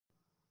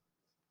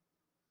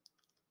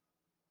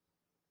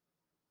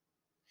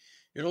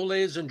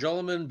Ladies and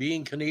gentlemen,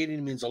 being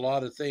Canadian means a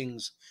lot of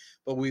things,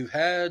 but we've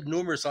had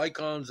numerous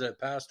icons that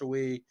passed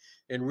away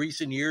in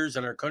recent years,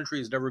 and our country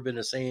has never been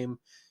the same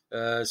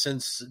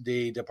since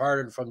they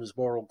departed from this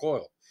mortal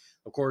coil.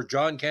 Of course,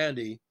 John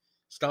Candy,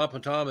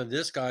 Stompin' Tom, and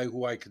this guy,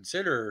 who I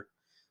consider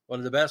one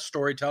of the best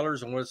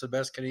storytellers and one of the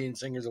best Canadian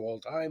singers of all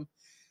time,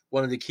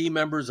 one of the key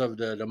members of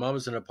the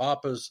Mamas and the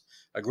Papas,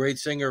 a great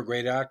singer, a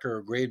great actor,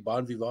 a great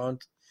bon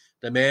vivant,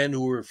 the man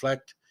who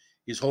reflect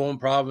his home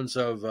province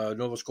of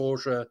Nova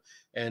Scotia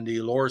and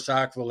the Lower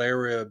Sackville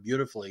area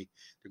beautifully,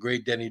 the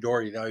great Denny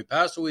Doherty. Now, he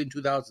passed away in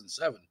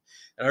 2007,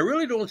 and I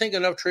really don't think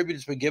enough tribute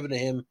has been given to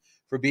him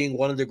for being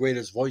one of the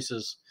greatest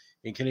voices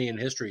in Canadian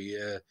history.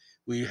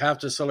 We have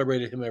to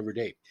celebrate him every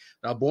day.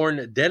 Now,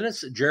 born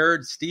Dennis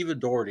Jared Stephen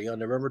Doherty on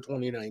November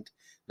 29th,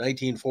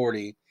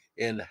 1940,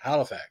 in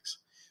Halifax,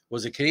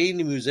 was a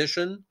Canadian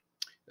musician.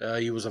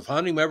 He was a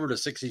founding member of the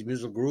 60s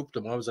musical group,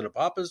 the Mamas and the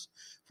Papas,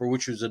 for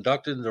which he was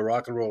inducted into the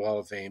Rock and Roll Hall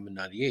of Fame in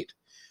 98.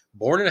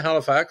 Born in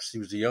Halifax, he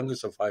was the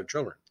youngest of 5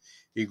 children.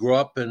 He grew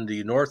up in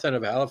the north end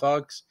of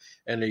Halifax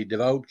in a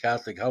devout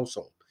Catholic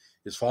household.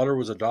 His father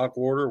was a dock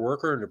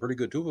worker and a pretty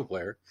good tuba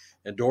player,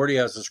 and Doherty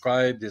has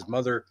described his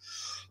mother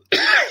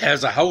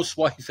as a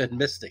housewife and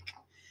mystic.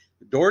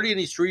 Doherty and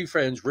his 3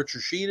 friends,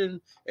 Richard Sheenan,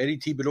 Eddie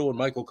Thibodeau, and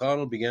Mike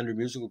O'Connell, began their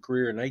musical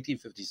career in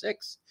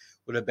 1956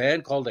 with a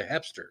band called the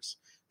Hepsters.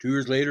 2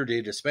 years later,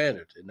 they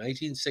disbanded. In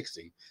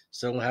 1960,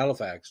 still in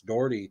Halifax,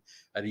 Doherty,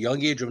 at a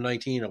young age of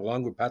 19,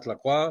 along with Pat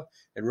Lacroix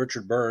and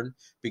Richard Byrne,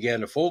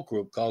 began a folk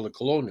group called the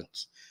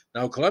Colonials.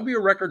 Now,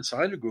 Columbia Records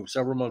signed the group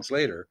several months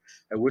later,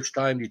 at which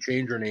time they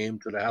changed their name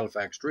to the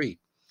Halifax 3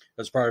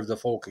 as part of the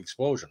folk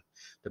explosion.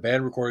 The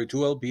band recorded 2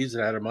 LPs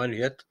that had a minor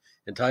hit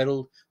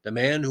entitled The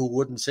Man Who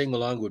Wouldn't Sing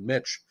Along with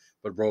Mitch,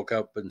 but broke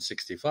up in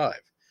 65.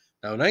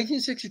 Now, in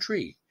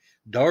 1963,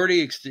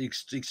 Doherty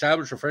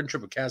established a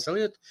friendship with Cass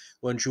Elliot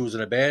when she was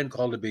in a band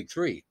called the Big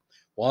Three.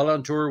 While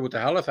on tour with the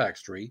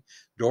Halifax Three,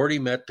 Doherty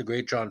met the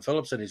great John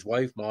Phillips and his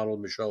wife, model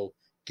Michelle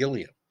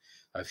Gilliam.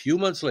 A few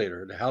months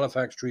later, the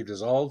Halifax Three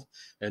dissolved,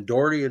 and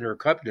Doherty and her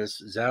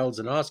accompanist, Zal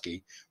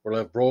Zanoski, were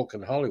left broke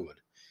in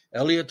Hollywood.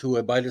 Elliot,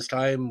 who by this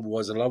time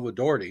was in love with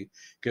Doherty,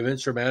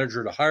 convinced her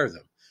manager to hire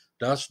them.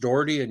 Thus,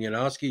 Doherty and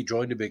Zanoski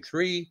joined the Big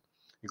Three,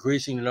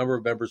 increasing the number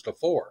of members to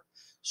 4.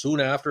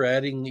 Soon after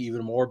adding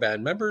even more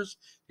band members,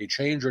 they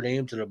changed their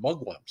name to the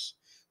Mugwumps,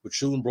 which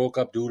soon broke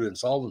up due to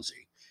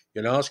insolvency.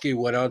 Zanoski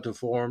went on to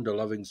form the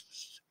Loving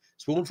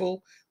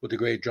Spoonful with the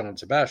great John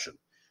Sebastian.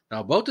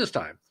 Now, about this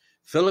time,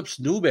 Phillips'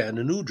 new band,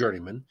 the New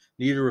Journeymen,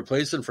 needed a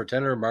replacement for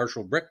tenor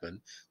Marshall Brickman,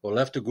 who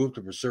left the group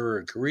to pursue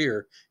a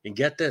career in,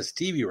 get this,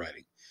 TV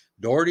writing.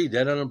 Doherty,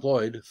 then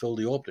unemployed, filled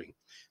the opening.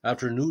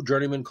 After New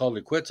Journeyman called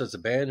it quits as a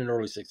band in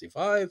early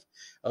 65,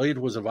 Elliot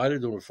was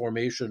invited to the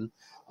formation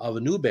of a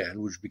new band,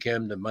 which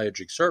became the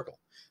Magic Circle.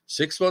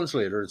 6 months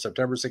later, in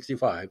September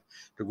 65,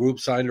 the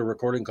group signed a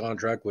recording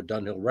contract with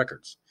Dunhill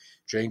Records.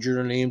 Changing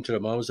their name to the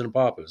Mamas and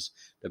Papas,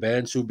 the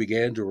band soon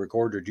began to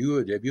record their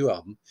debut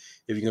album,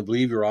 If You Can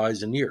Believe Your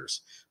Eyes and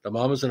Ears. The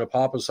Mamas and the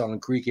Papas song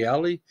Creeque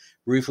Alley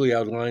briefly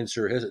outlines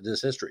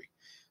this history.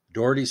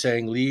 Doherty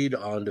sang lead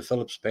on the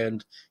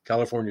Phillips-penned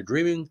California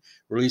Dreaming,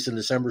 released in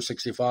December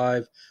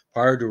 65,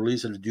 prior to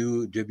release of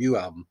the debut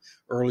album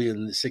early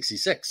in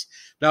 66.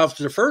 Now, if it's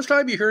the first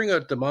time you're hearing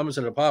the Mamas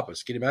and the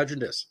Papas, can you imagine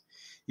this?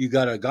 You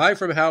got a guy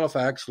from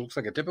Halifax who looks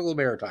like a typical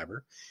Maritimer.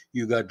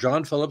 You got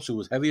John Phillips, who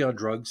was heavy on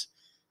drugs,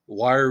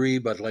 wiry,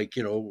 but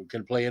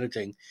can play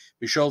anything.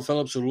 Michelle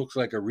Phillips, who looks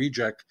like a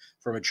reject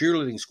from a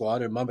cheerleading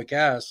squad, and Mama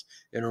Cass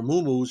in her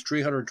moo-moos,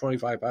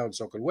 325 pounds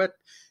soaking wet,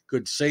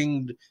 could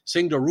sing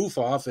the roof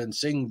off and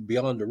sing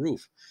beyond the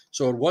roof.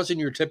 So it wasn't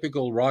your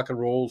typical rock and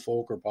roll,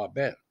 folk, or pop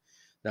band.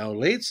 Now,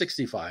 late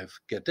 65,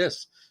 get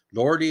this,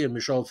 Doherty and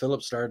Michelle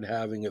Phillips started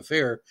having an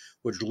affair,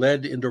 which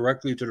led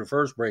indirectly to the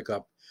first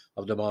breakup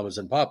of the Mamas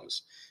and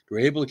Papas. They were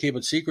able to keep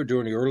it secret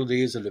during the early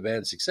days of the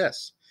band's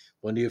success.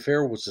 When the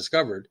affair was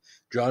discovered,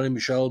 John and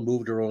Michelle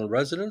moved to their own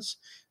residence.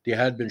 They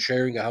had been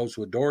sharing a house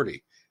with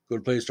Doherty.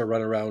 Good place to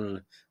run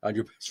around on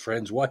your best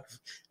friend's wife.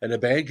 And the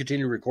band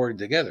continued recording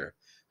together.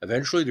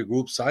 Eventually, the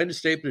group signed a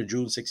statement in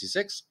June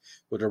 66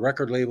 with the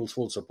record label's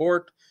full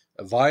support,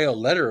 via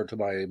letter, to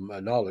my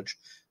knowledge,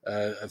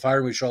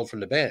 firing Michelle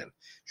from the band.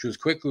 She was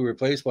quickly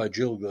replaced by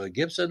Jill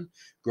Gibson,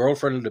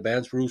 girlfriend of the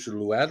band's producer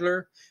Lou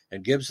Adler,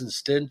 and Gibson's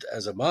stint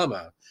as a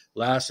mama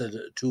lasted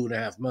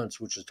 2.5 months,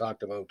 which is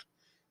talked about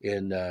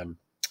in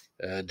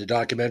the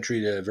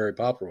documentary, the very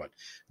popular one.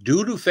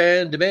 Due to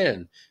fan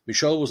demand,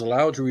 Michelle was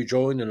allowed to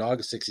rejoin in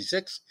August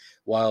 66,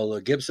 while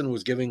Gibson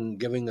was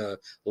giving a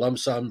lump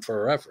sum for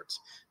her efforts.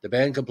 The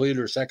band completed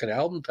her second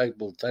album,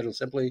 titled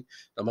simply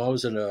The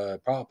Mamas and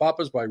the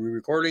Papas, by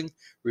re-recording,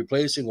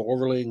 replacing or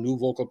overlaying new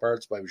vocal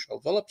parts by Michelle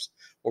Phillips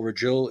over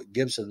Jill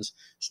Gibson's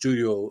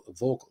studio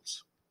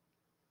vocals.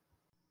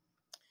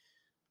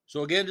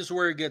 So again, this is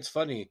where it gets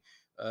funny.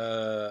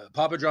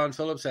 Papa John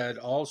Phillips had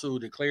also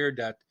declared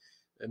that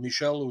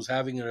Michelle was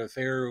having an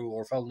affair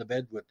or fell into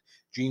bed with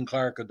Gene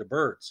Clark of the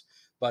Byrds.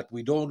 But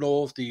we don't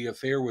know if the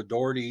affair with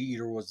Doherty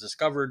either was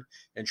discovered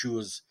and she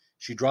was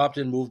she dropped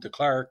in, moved to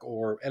Clark,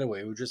 or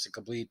anyway, it was just a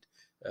complete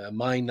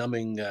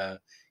mind-numbing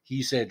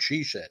he said,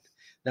 she said.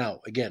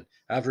 Now, again,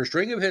 after a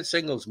string of hit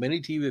singles,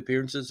 many TV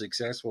appearances,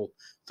 successful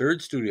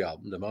third studio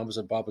album, The Mamas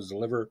and Papas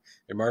Deliver,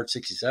 in March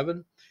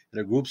 67,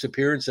 and a group's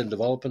appearance and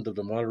development of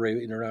the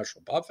Monterey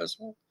International Pop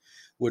Festival,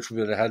 which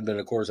had been,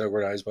 of course,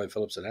 organized by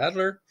Phillips and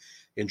Adler.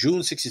 In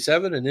June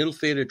 67, an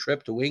ill-fated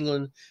trip to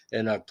England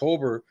in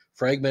October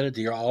fragmented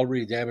the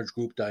already damaged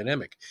group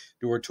dynamic.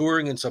 They were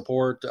touring in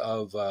support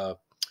of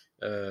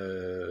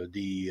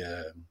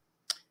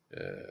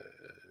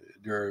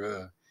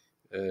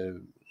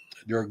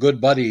their good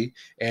buddy,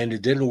 and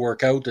it didn't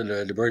work out, and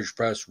the British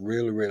press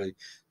really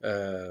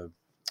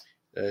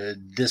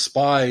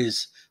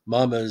despise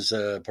Mama's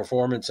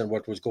performance and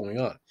what was going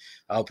on.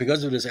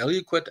 Because of this,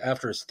 Elliot quit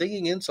after a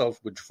stinging insult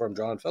from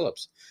John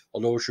Phillips,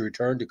 although she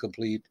returned to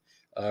complete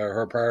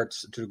her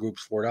parts to the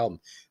group's fourth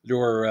album. They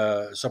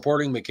were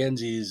supporting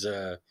Mackenzie's,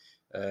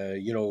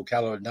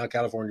 not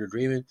California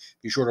Dreaming,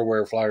 be sure to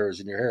wear flyers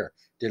in your hair.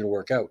 Didn't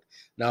work out.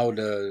 Now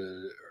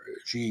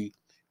she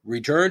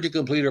returned to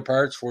complete her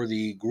parts for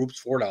the group's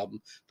fourth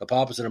album, The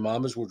Papas and the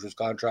Mamas, which was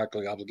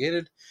contractually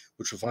obligated,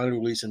 which was finally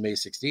released in May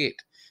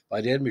 68. By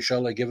then,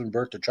 Michelle had given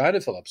birth to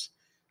China Phillips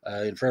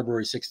in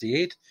February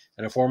 68,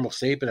 and a formal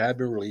statement had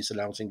been released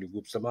announcing the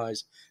group's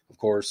demise. Of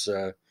course,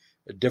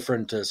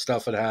 different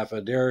stuff had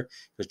happened there,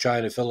 because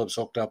China Phillips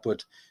hooked up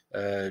with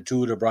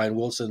two of the Brian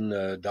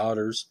Wilson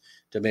daughters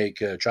to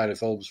make China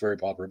Phillips a very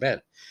popular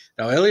band.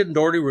 Now, Elliot and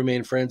Doherty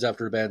remained friends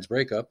after the band's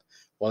breakup,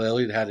 while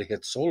Elliot had a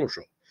hit solo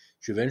show.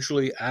 She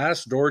eventually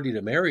asked Doherty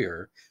to marry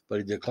her, but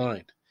he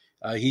declined.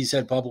 He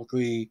said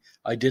publicly,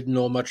 "I didn't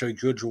know much how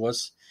good she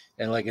was,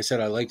 and like I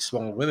said, I liked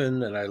small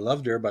women, and I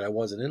loved her, but I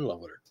wasn't in love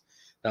with her."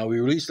 Now, we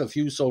released a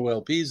few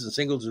solo LPs and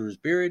singles in this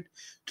period,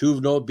 two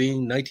of note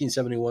being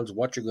 1971's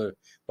What You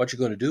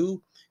Gonna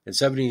Do, and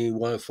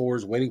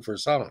 1974's Waiting for a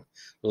Song,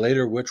 the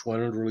later of which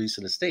went on release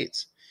in the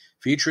States.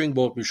 Featuring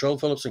both Michelle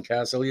Phillips and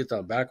Cass Elliot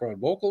on background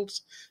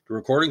vocals, the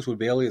recordings would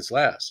be Elliot's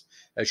last,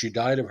 as she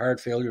died of heart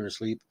failure in her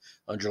sleep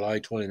on July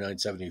 29,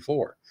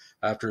 1974,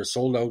 after a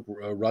sold-out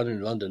run in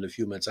London a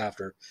few months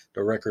after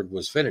the record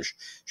was finished.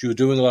 She was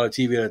doing a lot of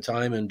TV at the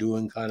time and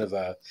doing kind of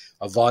a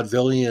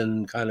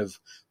vaudevillian kind of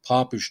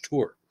popish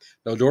tour.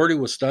 Now, Doherty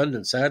was stunned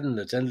and saddened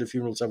and attended the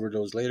funeral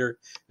several days later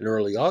in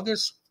early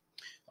August,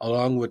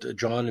 along with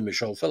John and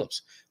Michelle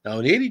Phillips. Now,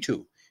 in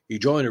 1982, he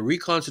joined a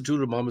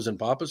reconstituted Mamas and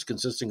Papas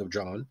consisting of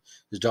John,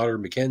 his daughter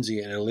Mackenzie,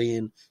 and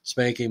Elaine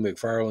Spanking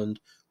McFarland,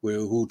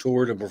 who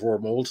toured and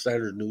performed old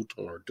standard new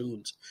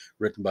tunes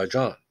written by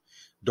John.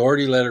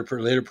 Doherty later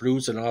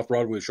produced an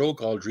off-Broadway show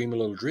called Dream a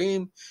Little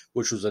Dream,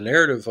 which was a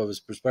narrative of his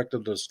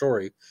perspective to the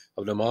story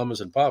of the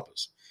Mamas and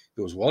Papas.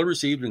 It was well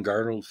received and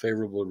garnered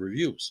favorable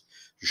reviews.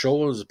 The show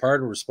was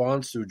part in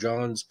response to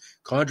John's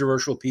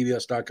controversial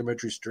PBS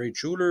documentary Straight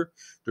Shooter,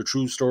 The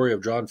True Story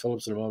of John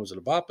Phillips and the Mamas and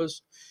the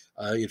Papas.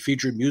 It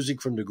featured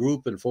music from the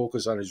group and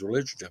focused on his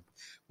relationship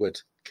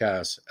with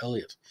Cass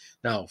Elliot.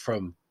 Now,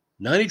 from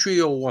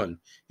 9301,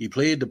 he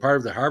played the part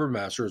of the Harbour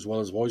Master as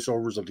well as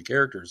voiceovers of the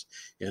characters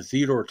in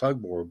Theodore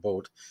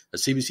Tugboat, a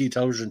CBC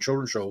television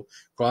children's show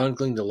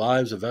chronicling the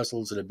lives of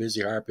vessels in a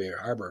busy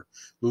harbour,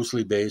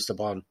 loosely based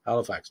upon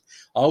Halifax.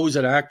 Always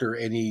an actor,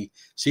 and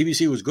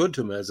CBC was good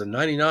to him, as in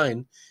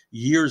 99,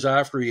 years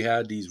after he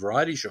had these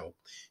variety show,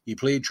 he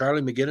played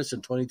Charlie McGinnis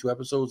in 22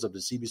 episodes of the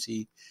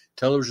CBC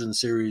television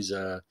series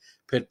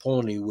Pit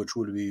Pony, which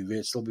would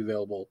still be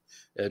available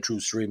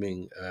through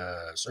streaming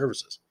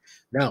services.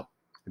 Now,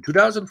 in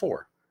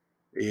 2004,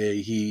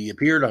 he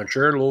appeared on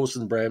Sharon Lois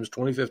and Bram's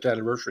 25th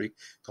anniversary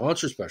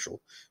concert special,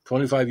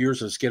 25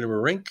 Years of Skin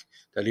and Rink,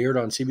 that aired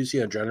on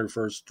CBC on January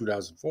 1st,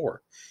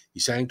 2004. He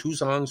sang two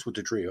songs with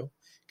the trio,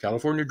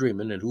 California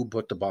Dreamin' and Who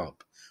Put the Bomb.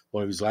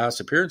 One of his last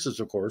appearances,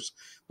 of course,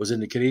 was in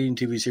the Canadian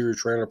TV series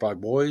Trailer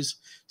Park Boys,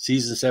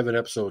 Season 7,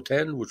 Episode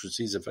 10, which was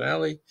season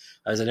finale,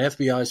 as an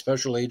FBI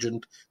special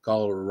agent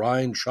called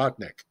Ryan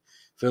Shotnick.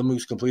 Filming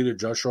was completed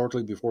just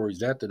shortly before his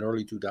death in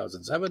early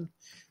 2007,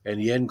 and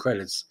the end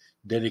credits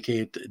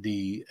dedicate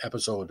the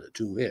episode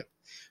to him.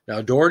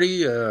 Now,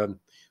 Doherty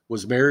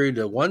was married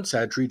once,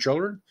 had 3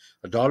 children,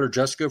 a daughter,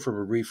 Jessica, from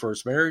a brief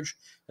first marriage,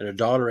 and a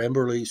daughter,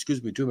 Emberly,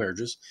 2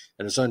 marriages,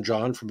 and a son,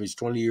 John, from his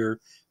 20-year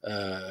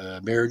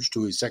marriage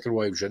to his second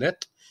wife,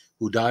 Jeanette,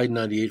 who died in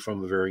 1998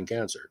 from ovarian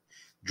cancer.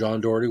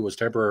 John Doherty was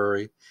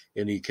temporary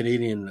in the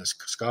Canadian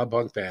ska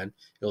punk band,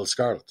 Il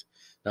Scarlet.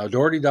 Now,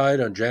 Doherty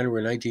died on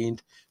January 19th,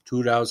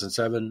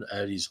 2007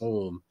 at his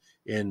home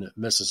in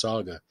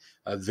Mississauga,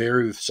 a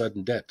very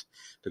sudden death.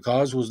 The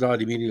cause was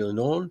not immediately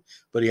known,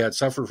 but he had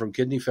suffered from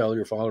kidney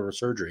failure following a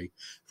surgery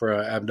for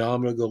an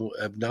abdominal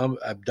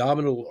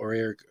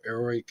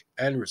aortic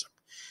aneurysm.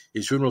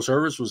 His funeral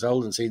service was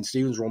held in St.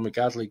 Stephen's Roman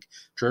Catholic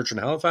Church in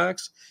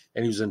Halifax,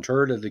 and he was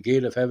interred at the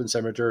Gate of Heaven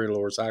Cemetery in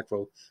Lower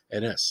Sackville,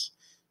 NS.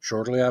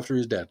 Shortly after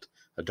his death,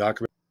 a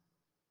document.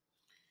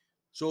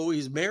 So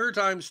his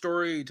maritime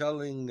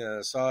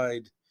storytelling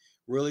side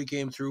really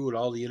came through with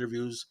all the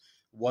interviews.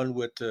 One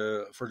with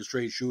for the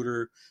Straight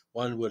Shooter,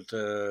 one with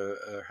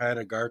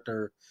Hannah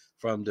Gartner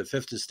from the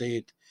Fifth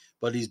Estate.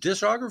 But his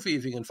discography,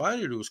 if you can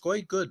find it, it was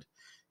quite good.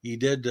 He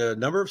did a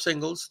number of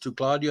singles: To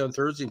Claudia on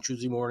Thursday and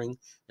Tuesday Morning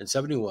in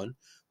 71,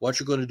 What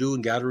You Gonna Do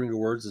in Gathering the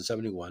Words in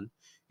 71,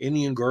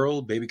 Indian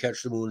Girl, Baby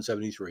Catch the Moon in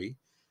 73,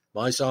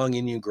 My Song,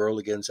 Indian Girl,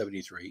 again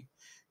 73,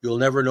 You'll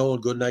Never Know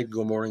and Good Night and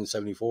Good Morning in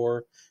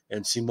 74,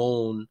 and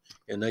Simone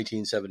in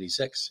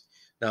 1976.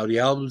 Now, the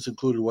albums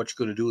included What You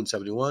Gonna Do in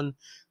 71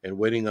 and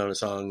Waiting on a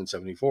Song in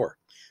 74.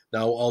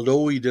 Now,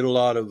 although he did a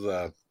lot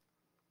of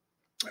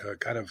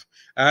kind of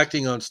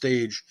acting on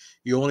stage,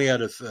 he only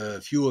had a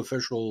few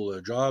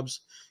official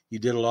jobs. He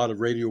did a lot of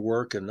radio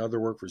work and other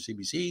work for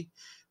CBC.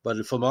 But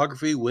in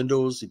filmography,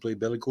 Windows, he played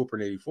Billy Cooper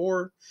in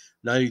 84.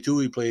 92,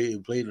 he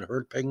played in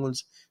Hurt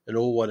Penguins in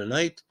Oh What a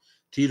Night.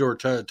 Theodore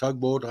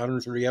Tugboat,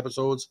 130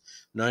 episodes,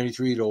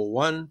 93 to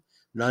 01.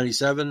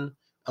 97,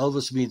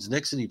 Elvis Meets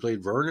Nixon, he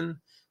played Vernon.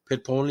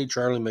 Pit Pony,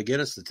 Charlie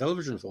McGinnis, the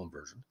television film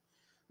version.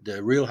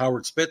 The Real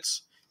Howard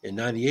Spitz in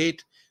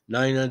 98.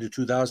 99 to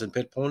 2000,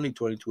 Pit Pony,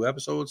 22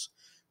 episodes.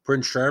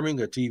 Prince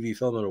Charming, a TV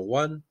film in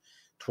 01.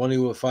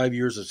 25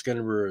 years of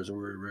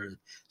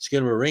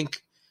Skinner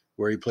Rink,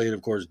 where he played,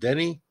 of course,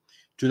 Denny.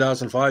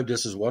 2005,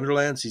 This Is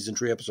Wonderland, Season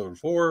 3, Episode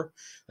 4.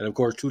 And, of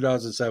course,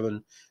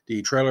 2007,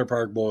 the Trailer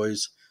Park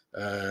Boys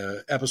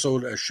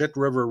episode, A Shit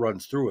River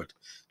Runs Through It.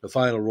 The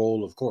final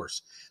role, of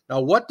course.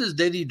 Now, what does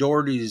Denny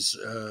Doherty's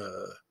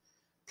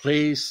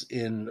place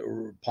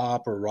in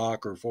pop or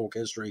rock or folk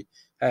history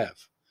have?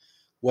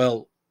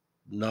 Well,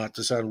 not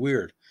to sound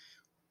weird,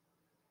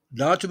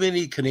 not too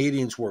many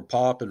Canadians were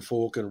pop and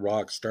folk and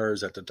rock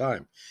stars at the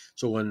time.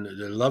 So when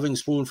the Loving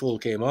Spoonful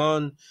came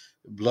on,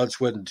 Blood,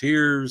 Sweat and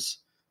Tears,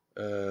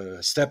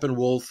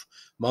 Steppenwolf,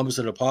 Mamas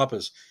and the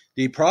Papas,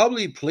 they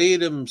probably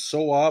played him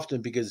so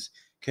often because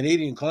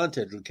Canadian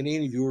content, the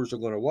Canadian viewers are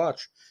going to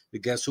watch the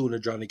Guess Who and the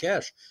Johnny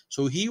Cash.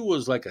 So he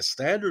was like a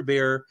standard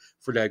bearer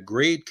for that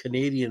great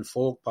Canadian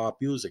folk pop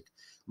music.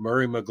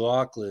 Murray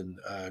McLaughlin,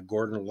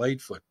 Gordon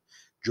Lightfoot,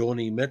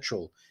 Joni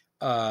Mitchell,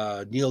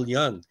 Neil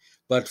Young.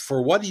 But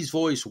for what his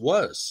voice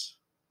was,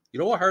 you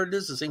know how hard it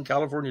is to sing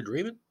California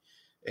Dreamin'?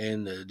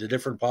 And the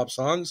different pop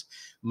songs.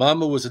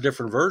 Mama was a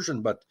different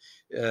version, but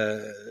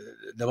the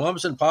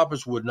Mamas and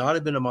Papas would not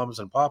have been the Mamas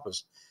and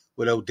Papas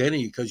without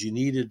Denny, because you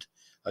needed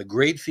a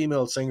great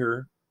female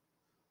singer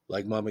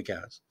like Mama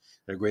Cass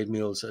and a great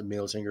male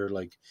singer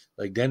like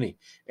Denny.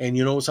 And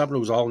you know something, it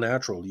was all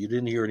natural. You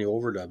didn't hear any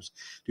overdubs.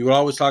 You would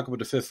always talk about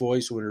the fifth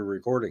voice when you were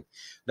recording.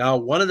 Now,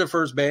 one of the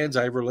first bands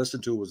I ever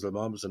listened to was the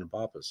Mamas and the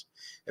Papas.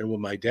 And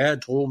when my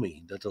dad told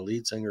me that the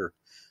lead singer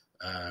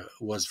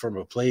was from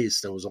a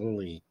place that was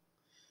only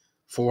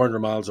 400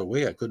 miles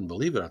away, I couldn't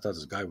believe it. I thought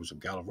this guy was from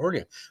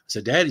California. I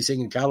said, Dad, he's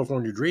singing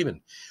California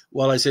Dreamin'.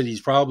 Well, I said,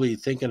 he's probably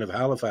thinking of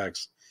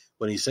Halifax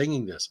when he's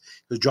singing this.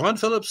 Because John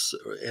Phillips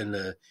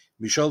and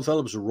Michelle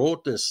Phillips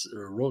wrote this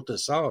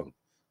song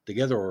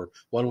together, or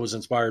one was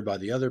inspired by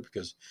the other,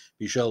 because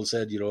Michelle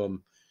said, you know,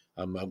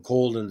 I'm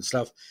cold and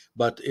stuff.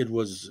 But it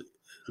was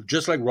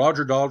just like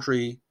Roger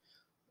Daltrey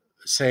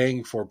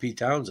sang for Pete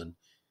Townsend,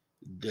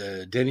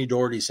 Denny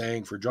Doherty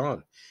sang for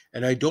John.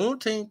 And I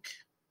don't think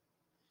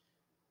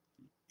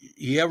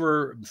he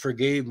ever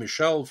forgave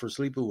Michelle for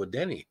sleeping with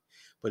Denny,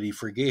 but he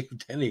forgave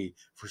Denny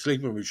for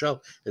sleeping with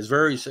Michelle. It's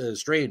very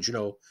strange, you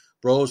know,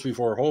 bros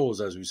before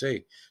hoes, as we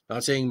say.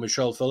 Not saying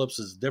Michelle Phillips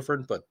is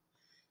different, but,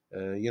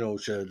 you know,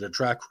 the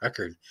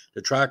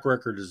track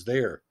record is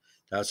there.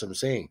 That's what I'm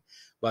saying.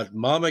 But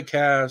Mama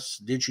Cass,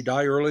 did she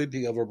die early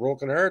of a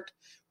broken heart?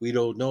 We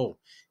don't know.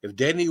 If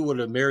Denny would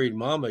have married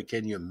Mama,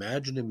 can you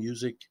imagine the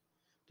music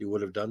they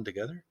would have done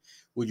together?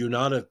 Would you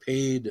not have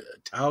paid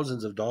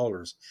thousands of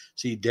dollars to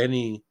see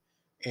Denny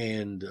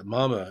and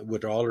Mama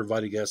with all her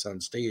invited guests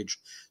on stage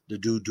to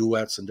do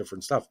duets and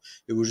different stuff?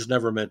 It was just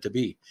never meant to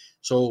be.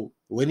 So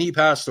when he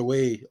passed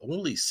away,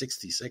 only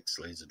 66,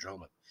 ladies and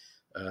gentlemen,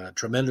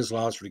 tremendous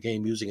loss for the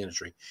Canadian music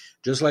industry.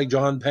 Just like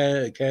John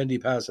Candy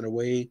passing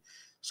away,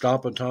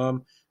 Stompin'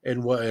 Tom,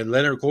 and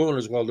Leonard Cohen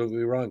as well, don't get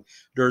me wrong.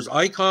 There's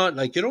icon,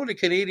 like, you know, the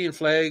Canadian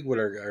flag with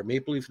our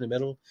maple leaf in the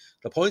middle?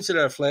 The points of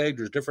that flag,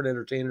 there's different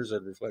entertainers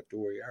that reflect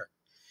who we are.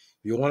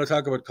 If you want to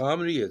talk about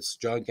comedy, it's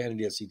John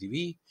Kennedy at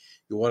CTV.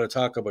 You want to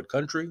talk about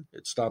country,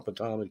 it's Stompin'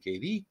 Tom and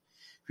KD.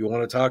 If you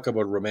want to talk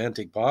about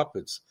romantic pop,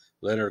 it's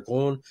Leonard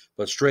Cohen.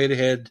 But straight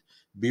ahead,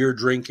 beer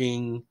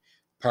drinking,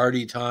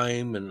 party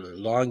time, and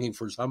longing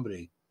for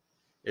somebody,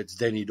 it's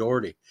Denny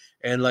Doherty.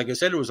 And like I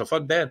said, it was a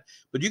fun band.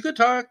 But you could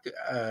talk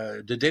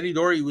to Denny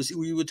Doherty.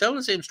 We would tell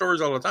the same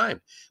stories all the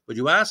time. But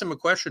you ask him a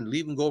question,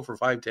 leave him go for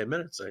 5-10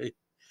 minutes.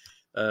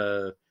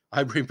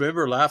 I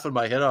remember laughing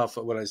my head off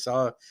when I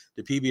saw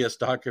the PBS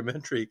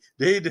documentary.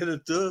 They did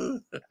it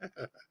too.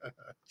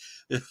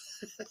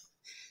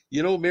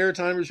 You know,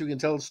 Maritimers who can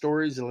tell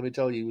stories, and let me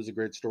tell you, he was a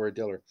great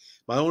storyteller.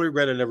 My only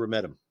regret, I never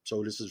met him.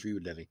 So this is for you,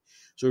 Denny.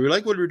 So if you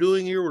like what we're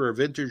doing here with our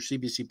vintage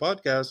CBC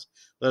podcast,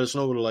 let us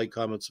know with a like,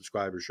 comment,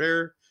 subscribe, or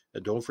share.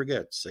 And don't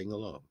forget, sing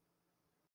along.